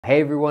Hey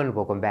everyone,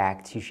 welcome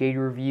back to Shade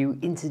Review.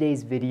 In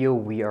today's video,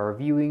 we are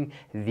reviewing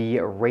the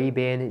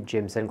Ray-Ban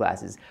Gym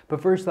sunglasses.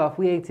 But first off,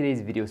 we have today's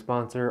video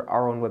sponsor,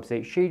 our own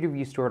website,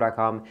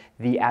 shadereviewstore.com,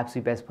 the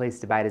absolute best place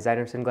to buy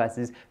designer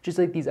sunglasses, just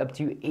like these up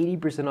to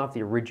 80% off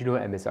the original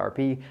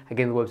MSRP.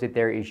 Again, the website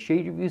there is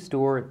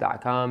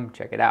shadereviewstore.com.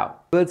 Check it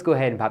out. Let's go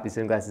ahead and pop these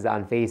sunglasses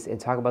on face and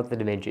talk about the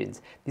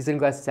dimensions. These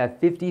sunglasses have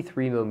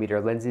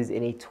 53mm lenses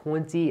in a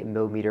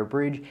 20mm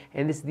bridge,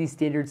 and this is the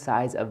standard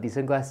size of these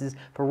sunglasses,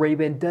 but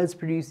Ray-Ban does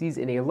produce these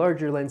in a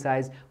larger lens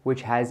size,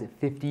 which has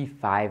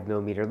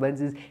 55mm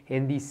lenses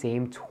in the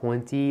same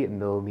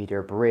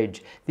 20mm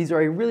bridge. These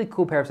are a really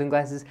cool pair of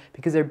sunglasses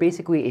because they're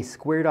basically a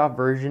squared off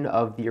version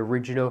of the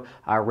original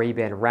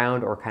Ray-Ban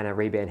round, or kind of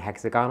Ray-Ban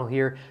hexagonal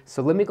here.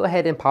 So let me go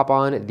ahead and pop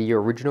on the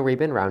original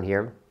Ray-Ban round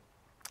here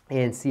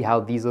and see how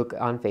these look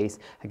on face.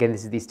 Again,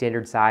 this is the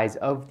standard size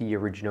of the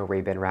original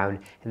Ray-Ban round,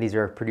 and these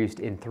are produced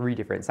in 3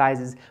 different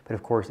sizes, but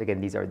of course,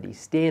 again, these are the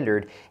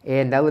standard.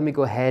 And now let me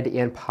go ahead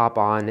and pop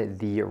on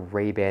the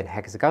Ray-Ban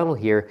hexagonal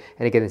here,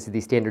 and again, this is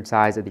the standard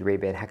size of the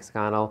Ray-Ban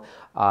hexagonal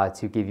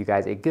to give you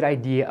guys a good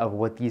idea of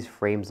what these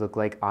frames look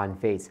like on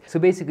face. So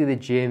basically, the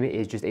Gym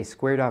is just a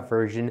squared off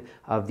version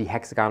of the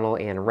hexagonal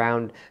and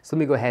round. So let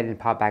me go ahead and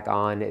pop back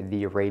on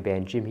the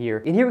Ray-Ban Gym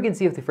here. And here we can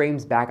see if the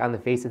frames back on the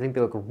face, I think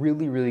they look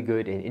really, really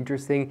good and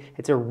interesting.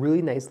 It's a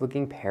really nice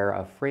looking pair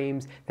of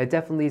frames that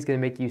definitely is going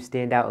to make you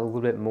stand out a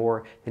little bit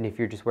more than if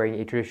you're just wearing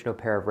a traditional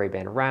pair of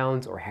Ray-Ban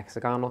rounds or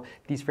hexagonal.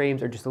 These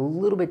frames are just a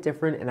little bit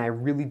different, and I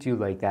really do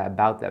like that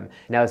about them.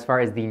 Now, as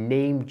far as the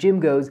name Gym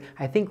goes,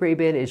 I think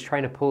Ray-Ban is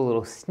trying to pull a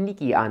little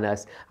sneaky on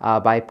us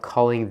by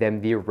calling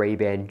them the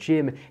Ray-Ban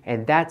Gym,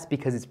 and that's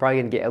because it's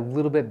probably going to get a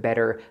little bit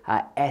better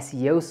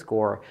SEO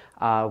score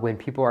when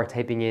people are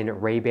typing in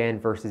Ray-Ban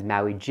versus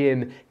Maui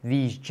Gym.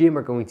 These Gym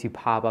are going to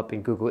pop up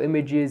in Google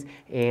Images,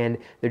 and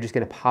they're just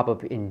going to pop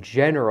up in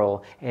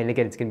general. And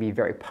again, it's going to be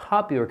very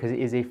popular because it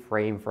is a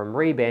frame from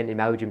Ray-Ban, and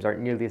Maui Gyms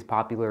aren't nearly as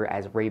popular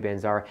as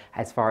Ray-Bans are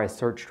as far as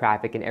search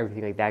traffic and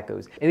everything like that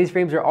goes. And these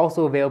frames are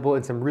also available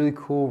in some really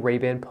cool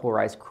Ray-Ban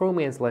polarized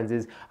chromance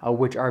lenses,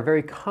 which are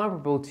very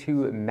comparable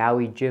to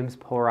Maui Gym's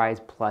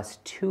polarized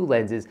 +2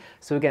 lenses.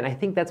 So again, I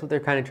think that's what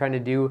they're kind of trying to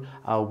do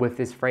with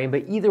this frame.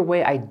 But either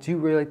way, I do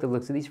really like the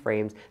looks of these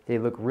frames. They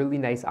look really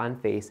nice on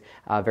face,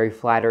 very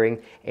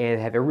flattering, and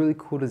have a really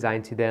cool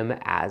design to them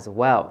as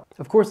well.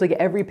 Of course, like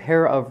every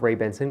pair of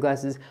Ray-Ban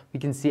sunglasses, we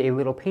can see a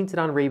little painted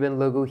on Ray-Ban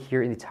logo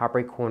here in the top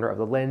right corner of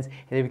the lens, and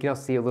then we can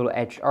also see a little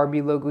etched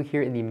RB logo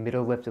here in the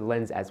middle left of the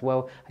lens as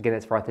well. Again,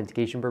 that's for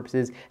authentication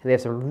purposes. And they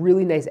have some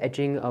really nice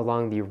etching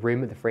along the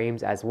rim of the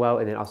frames as well,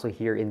 and then also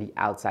here in the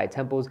outside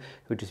temples,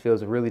 which just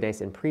feels really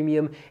nice and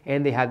premium.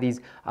 And they have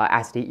these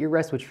acetate ear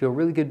rests, which feel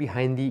really good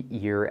behind the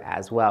ear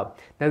as well.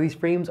 Now, these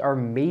frames are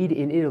made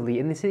in Italy,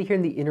 and they say here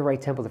in the inner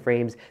right temple of the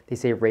frames, they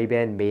say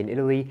Ray-Ban made in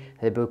Italy.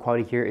 And the build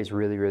quality here is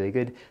really, really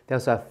good. They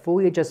also have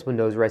fully adjustable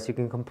nose rests. You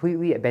can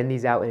completely bend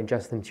these out and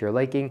adjust them to your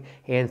liking.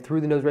 And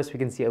through the nose rest, we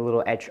can see a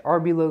little etched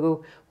RB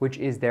logo, which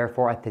is there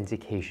for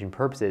authentication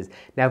purposes.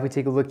 Now, if we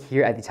take a look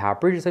here at the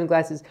top bridge of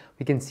sunglasses,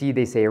 we can see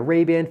they say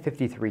Ray-Ban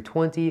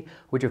 5320,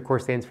 which of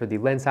course stands for the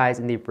lens size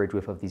and the bridge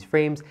width of these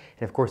frames.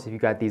 And of course, if you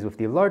got these with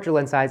the larger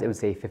lens size, it would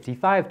say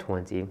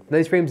 5520. Now,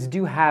 these frames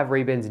do have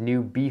Ray-Ban's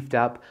new beefed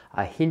up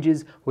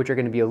hinges, which are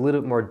going to be a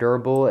little bit more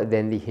durable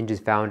than the hinges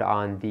found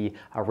on the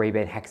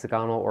Ray-Ban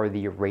hexagonal or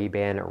the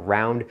Ray-Ban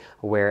round,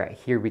 where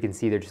here we can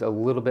see they're just a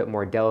little bit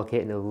more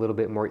delicate and a little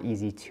bit more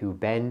easy to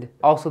bend.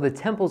 Also, the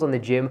temples on the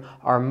Gym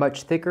are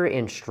much thicker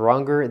and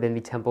stronger than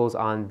the temples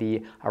on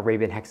the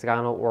Ray-Ban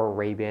hexagonal or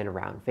Ray-Ban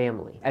round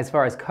family. As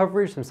far as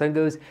coverage from sun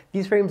goes,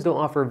 these frames don't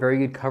offer very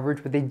good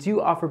coverage, but they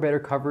do offer better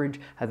coverage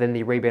than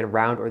the Ray-Ban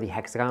round or the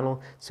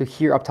hexagonal. So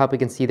here up top, we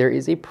can see there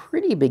is a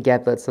pretty big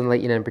gap that lets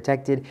sunlight in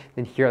unprotected.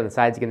 Then here on the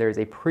sides, again, there is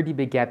a pretty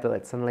big gap that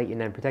lets sunlight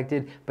in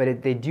unprotected,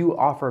 but they do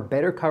offer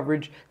better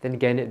coverage than,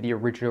 again, the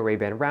original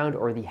Ray-Ban round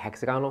or the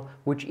hexagonal,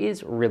 which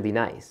is really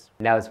nice.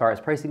 Now, as far as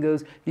pricing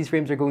goes, these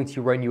frames are going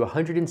to run you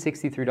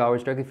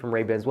 $163 directly from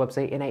Ray-Ban's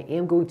website, and I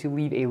am going to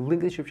leave a link in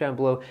the description down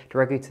below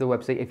directly to the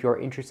website if you are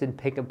interested in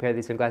picking up a pair of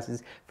these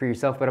sunglasses for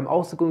yourself. But I'm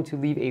also going to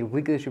leave a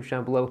link in the description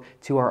down below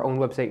to our own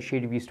website,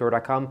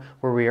 shadereviewstore.com,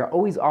 where we are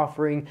always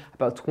offering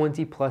about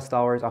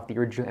 $20+ off the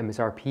original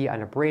MSRP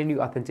on a brand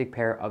new authentic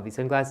pair of these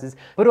sunglasses.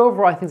 But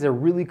overall, I think it's a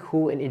really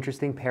cool and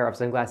interesting pair of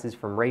sunglasses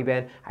from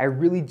Ray-Ban. I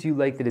really do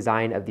like the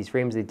design of these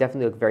frames. They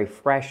definitely look very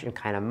fresh and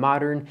kind of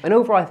modern. And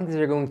overall, I think these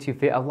are going to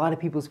fit a lot of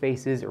people's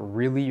faces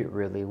really,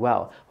 really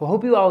well. Well,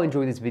 hope you all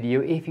enjoyed this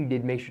video. If you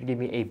did, make sure to give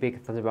me a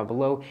big thumbs up down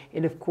below.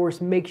 And of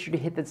course, make sure to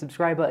hit that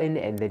subscribe button,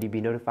 and then you'll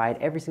be notified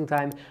every single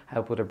time I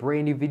upload a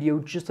brand new video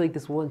just like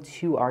this one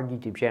to our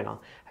YouTube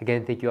channel.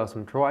 Again, thank you all so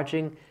much for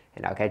watching,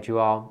 and I'll catch you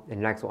all in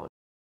the next one.